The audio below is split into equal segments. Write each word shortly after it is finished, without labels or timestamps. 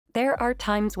there are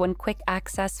times when Quick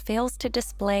Access fails to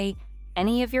display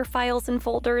any of your files and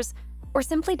folders, or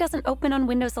simply doesn't open on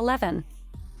Windows 11.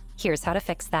 Here's how to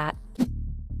fix that.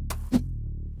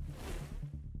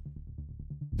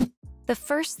 The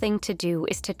first thing to do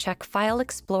is to check File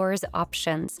Explorer's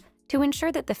options to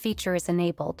ensure that the feature is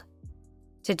enabled.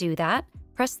 To do that,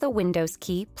 press the Windows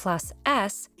key plus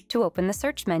S to open the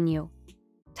search menu.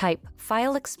 Type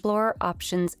File Explorer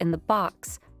Options in the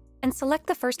box and select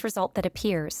the first result that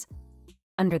appears.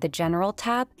 Under the General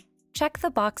tab, check the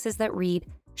boxes that read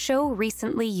Show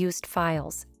Recently Used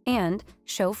Files and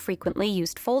Show Frequently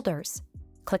Used Folders.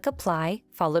 Click Apply,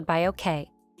 followed by OK.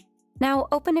 Now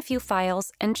open a few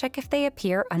files and check if they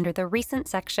appear under the Recent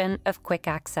section of Quick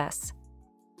Access.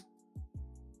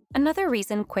 Another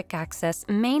reason Quick Access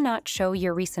may not show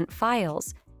your recent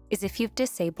files is if you've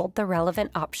disabled the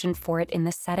relevant option for it in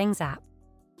the Settings app.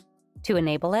 To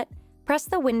enable it, press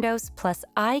the Windows plus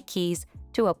I keys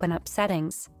to open up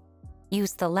Settings.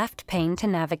 Use the left pane to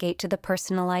navigate to the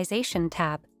Personalization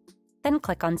tab, then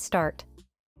click on Start.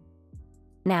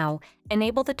 Now,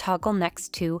 enable the toggle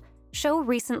next to Show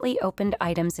Recently Opened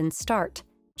Items in Start,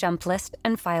 Jump List,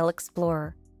 and File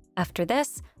Explorer. After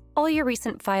this, all your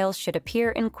recent files should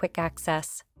appear in Quick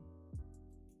Access.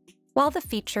 While the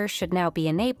feature should now be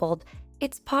enabled,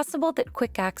 it's possible that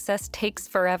Quick Access takes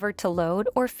forever to load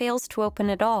or fails to open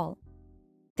at all.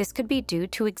 This could be due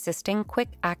to existing Quick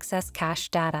Access cache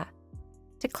data.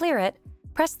 To clear it,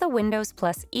 press the Windows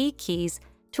plus E keys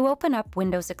to open up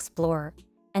Windows Explorer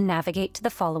and navigate to the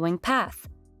following path.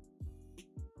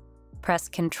 Press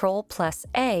Ctrl plus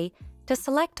A to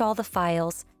select all the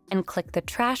files and click the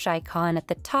trash icon at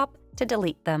the top to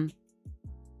delete them.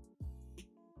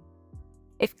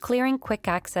 If clearing Quick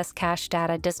Access cache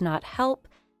data does not help,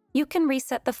 you can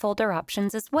reset the folder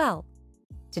options as well.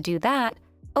 To do that,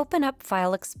 open up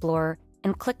File Explorer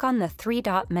and click on the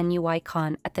three-dot menu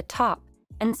icon at the top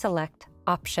and select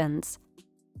Options.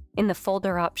 In the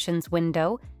Folder Options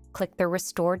window, click the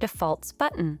Restore Defaults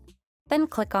button, then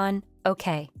click on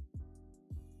OK.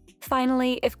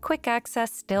 Finally, if Quick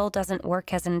Access still doesn't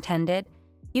work as intended,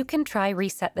 you can try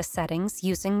reset the settings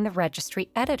using the Registry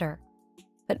Editor.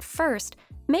 But first,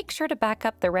 make sure to back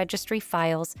up the registry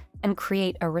files and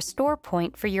create a restore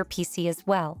point for your PC as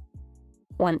well.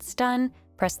 Once done,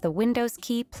 press the Windows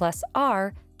key plus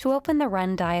R to open the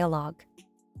Run dialog.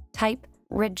 Type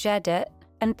regedit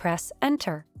and press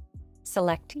Enter.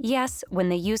 Select Yes when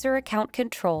the User Account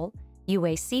Control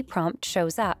UAC prompt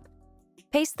shows up.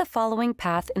 Paste the following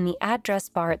path in the address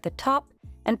bar at the top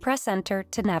and press Enter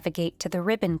to navigate to the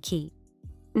ribbon key.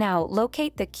 Now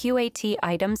locate the QAT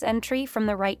items entry from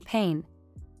the right pane.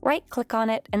 Right-click on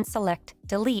it and select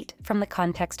Delete from the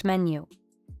context menu.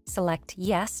 Select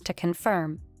Yes to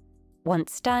confirm.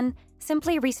 Once done,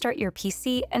 simply restart your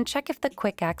PC and check if the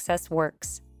Quick Access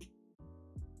works.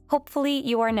 Hopefully,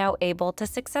 you are now able to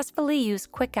successfully use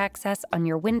Quick Access on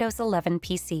your Windows 11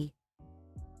 PC.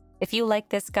 If you like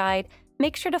this guide,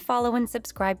 make sure to follow and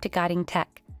subscribe to Guiding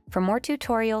Tech for more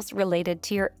tutorials related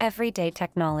to your everyday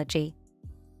technology.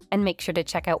 And make sure to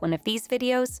check out one of these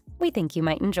videos we think you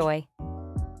might enjoy.